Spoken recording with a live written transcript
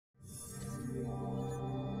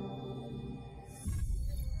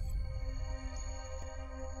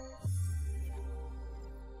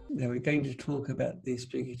Now we're going to talk about the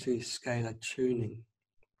Spooky2 Scalar tuning.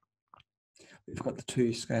 We've got the two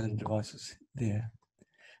scalar devices there.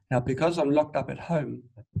 Now, because I'm locked up at home,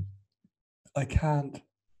 I can't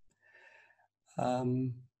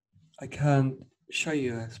show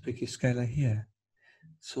you a Spooky Scalar here.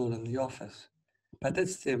 It's all in the office, but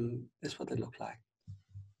that's them. That's what they look like.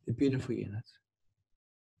 They're beautiful units.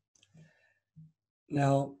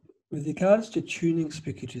 Now, with regards to tuning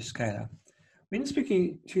Spooky2 Scalar, when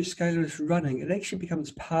Spooky2 Scalar is running, it actually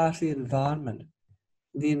becomes part of the environment.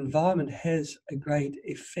 The environment has a great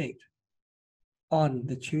effect on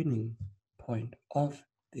the tuning point of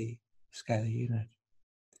the scalar unit.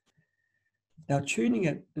 Now, tuning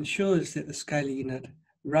it ensures that the scalar unit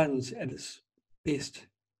runs at its best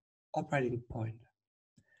operating point.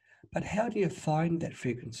 But how do you find that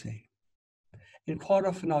frequency? And quite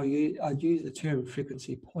often I'd use the term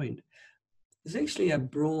frequency point. There's actually a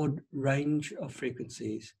broad range of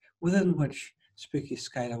frequencies within which Spooky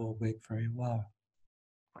Scalar will work very well.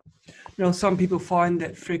 Now, some people find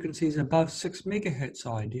that frequencies above 6 megahertz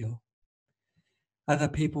are ideal. Other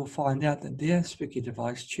people find out that their Spooky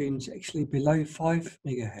device tunes actually below 5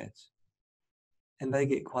 megahertz. And they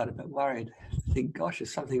get quite a bit worried. They think, gosh,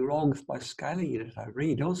 there's something wrong with my scalar unit. I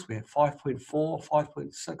read elsewhere, 5.4,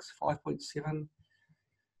 5.6, 5.7,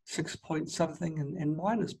 6 point something, and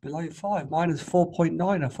mine is below 5. Mine is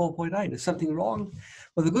 4.9 or 4.8. Is something wrong?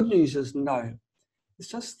 Well, the good news is no. It's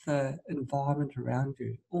just the environment around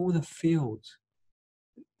you, all the fields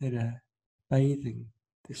that are bathing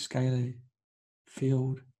the scalar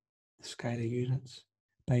field, the scalar units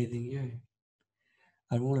bathing you,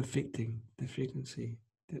 are all affecting the frequency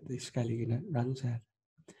that the scalar unit runs at.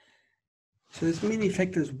 So there's many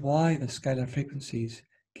factors why the scalar frequencies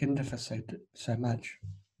can differ so much.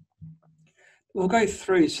 We'll go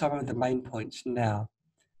through some of the main points now.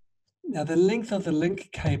 Now, the length of the link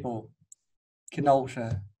cable can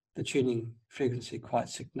alter the tuning frequency quite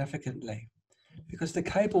significantly because the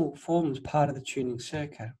cable forms part of the tuning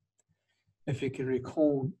circuit. If you can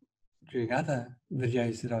recall during other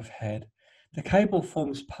videos that I've had, the cable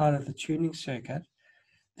forms part of the tuning circuit.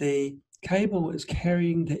 The cable is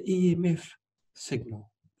carrying the EMF signal,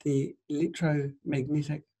 the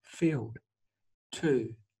electromagnetic field,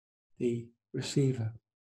 to the receiver.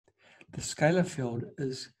 The scalar field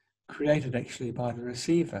is created actually by the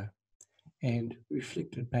receiver and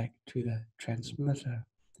reflected back to the transmitter.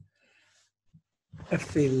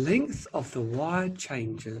 If the length of the wire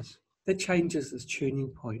changes, that changes this tuning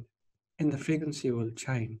point and the frequency will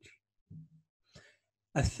change.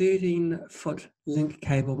 A 13-foot link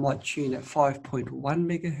cable might tune at 5.1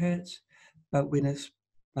 megahertz, but when it's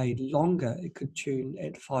made longer, it could tune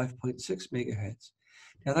at 5.6 megahertz.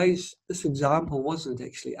 Now, this example wasn't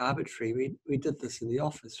actually arbitrary. We did this in the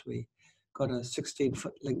office. We got a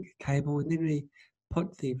 16-foot link cable, and then we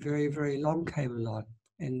put the very, very long cable on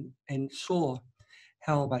and saw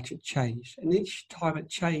how much it changed. And each time it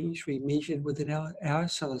changed, we measured within our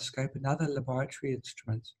oscilloscope and other laboratory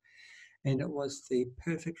instruments, and it was the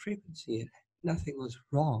perfect frequency. Nothing was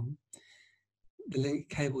wrong. The link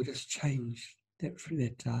cable just changed that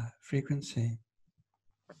frequency.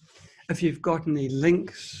 If you've got any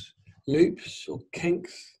links, loops, or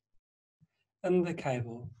kinks in the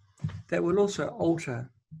cable, that will also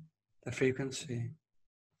alter the frequency.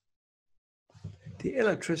 The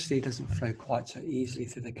electricity doesn't flow quite so easily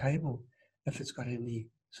through the cable if it's got any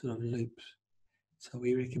sort of loops. So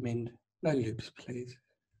we recommend no loops, please.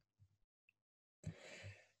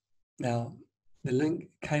 Now, the link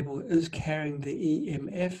cable is carrying the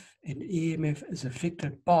EMF, and EMF is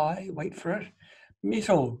affected by, wait for it,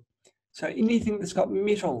 metal. So anything that's got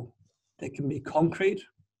metal, that can be concrete,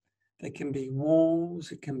 that can be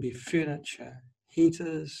walls, it can be furniture,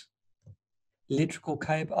 heaters, electrical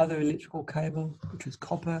cable, other electrical cable, which is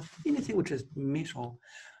copper, anything which is metal,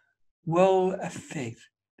 will affect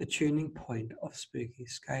the tuning point of Spooky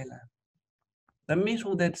Scalar. The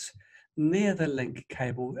metal that's near the link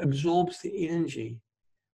cable absorbs the energy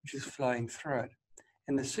which is flowing through it,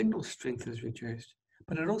 and the signal strength is reduced,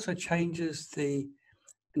 but it also changes the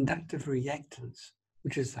inductive reactance,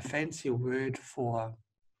 which is the fancy word for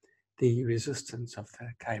the resistance of the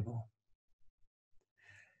cable.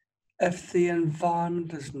 If the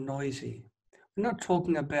environment is noisy, we're not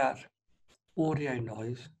talking about audio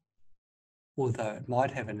noise, although it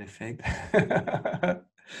might have an effect.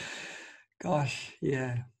 Gosh,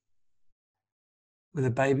 yeah. With a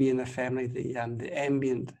baby in the family, the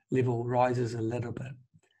ambient level rises a little bit,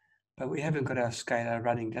 but we haven't got our scalar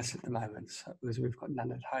running just at the moment because we've got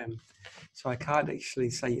none at home. So I can't actually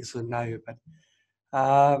say yes or no, but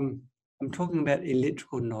I'm talking about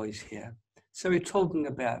electrical noise here. So we're talking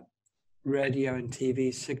about radio and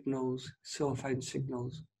TV signals, cell phone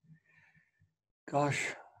signals,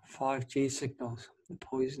 gosh, 5G signals, the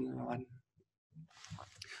poison one.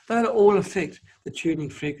 They'll all affect the tuning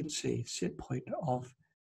frequency set point of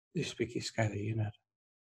the Spooky Scalar unit.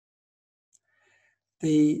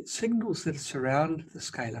 The signals that surround the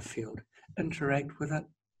scalar field interact with it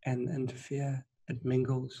and interfere, it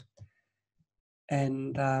mingles,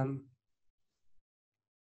 and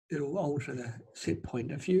it'll alter the set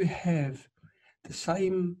point. If you have the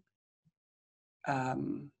same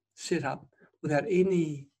setup without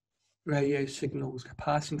any radio signals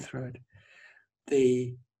passing through it,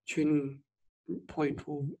 the tuning point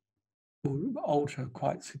will alter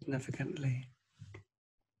quite significantly.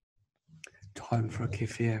 Time for a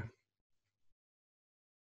kefir.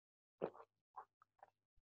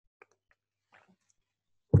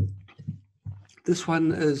 This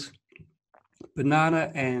one is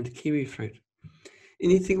banana and kiwi fruit.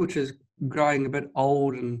 Anything which is growing a bit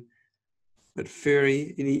old and a bit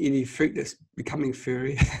furry, any fruit that's becoming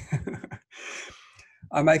furry,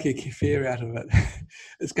 I make a kefir out of it.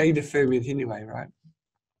 It's going to ferment anyway, right?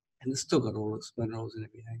 And it's still got all its minerals and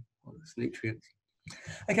everything, all its nutrients.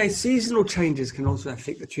 Okay, seasonal changes can also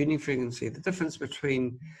affect the tuning frequency. The difference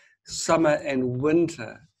between summer and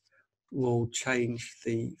winter will change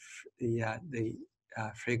the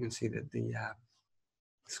frequency that the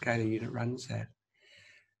scalar unit runs at.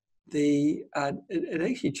 It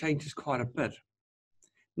actually changes quite a bit.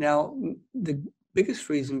 Now, the biggest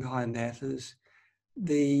reason behind that is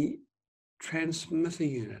the transmitter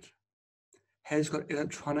unit has got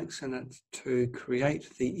electronics in it to create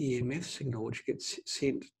the EMF signal, which gets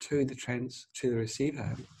sent to the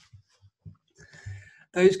receiver.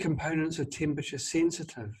 Those components are temperature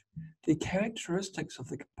sensitive. The characteristics of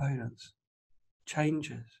the components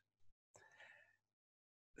changes.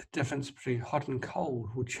 The difference between hot and cold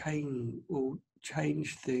will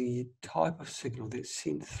change the type of signal that's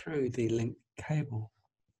sent through the link cable.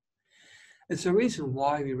 It's the reason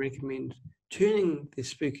why we recommend turning the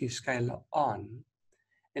Spooky Scalar on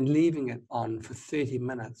and leaving it on for 30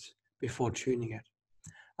 minutes before tuning it.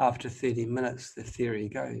 After 30 minutes, the theory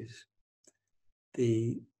goes,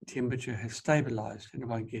 the temperature has stabilized and it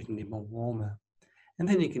won't get any more warmer. And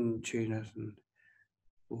then you can tune it and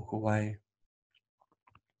walk away.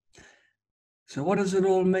 So what does it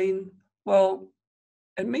all mean? Well,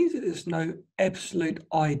 it means that there's no absolute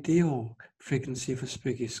ideal frequency for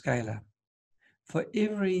Spooky Scalar. For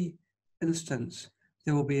every instance,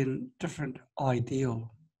 there will be a different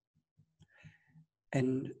ideal.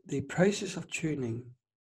 And the process of tuning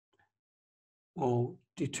will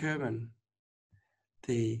determine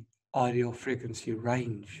the ideal frequency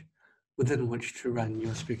range within which to run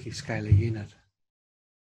your Spooky Scalar unit.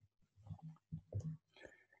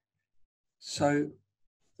 So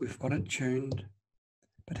we've got it tuned,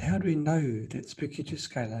 but how do we know that Spooky2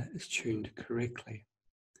 Scalar is tuned correctly?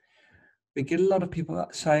 We get a lot of people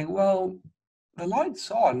saying, well, the light's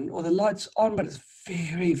on, but it's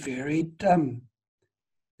very, very dim.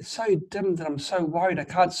 It's so dim that I'm so worried I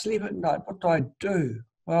can't sleep at night. What do I do?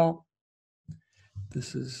 Well,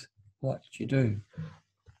 this is what you do.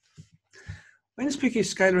 When Spooky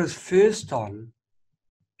Scalar is first on,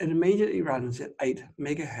 it immediately runs at 8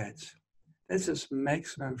 megahertz. That's its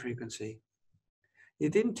maximum frequency. You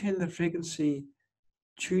then turn the frequency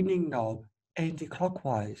tuning knob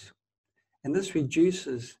anti-clockwise, and this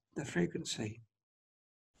reduces the frequency.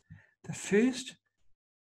 The first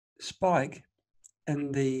spike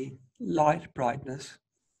in the light brightness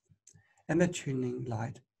and the tuning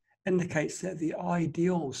light indicates that the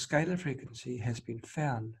ideal scalar frequency has been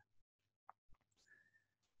found.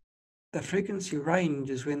 The frequency range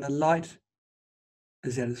is when the light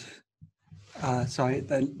is at its,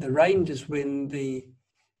 the range is when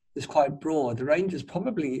is quite broad. The range is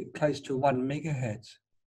probably close to 1 megahertz.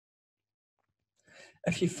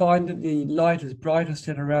 If you find that the light is brightest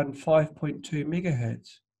at around 5.2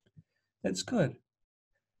 megahertz, that's good.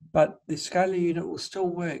 But the scalar unit will still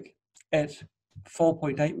work at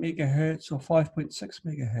 4.8 megahertz or 5.6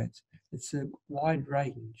 megahertz. It's a wide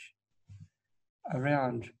range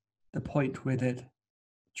around the point where that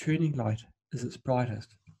tuning light is its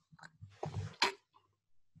brightest.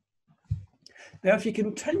 Now, if you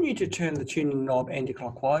continue to turn the tuning knob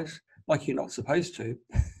anti-clockwise, like you're not supposed to,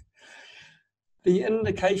 the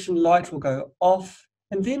indication light will go off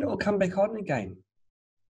and then it will come back on again.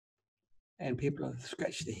 And people have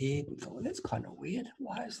scratched their head and thought, well, that's kind of weird.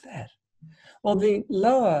 Why is that? Well, the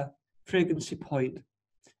lower frequency point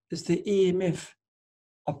is the EMF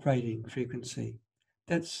operating frequency.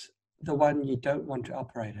 That's the one you don't want to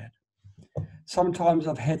operate at. Sometimes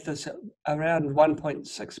I've had this at around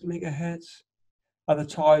 1.6 megahertz. Other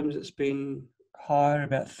times it's been higher,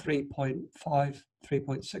 about 3.5,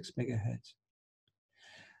 3.6 megahertz.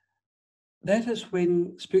 That is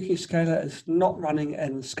when Spooky Scalar is not running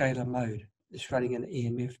in scalar mode. It's running in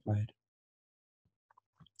EMF mode.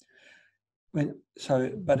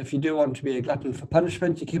 But if you do want to be a glutton for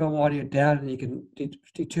punishment, you keep on winding it down and you can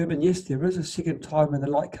determine, yes, there is a second time when the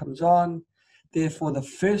light comes on. Therefore, the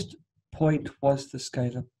first point was the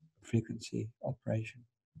scalar frequency operation.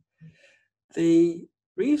 The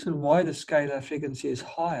reason why the scalar frequency is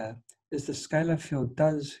higher is the scalar field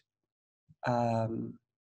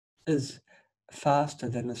is faster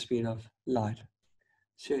than the speed of light,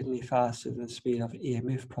 certainly faster than the speed of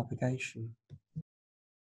EMF propagation.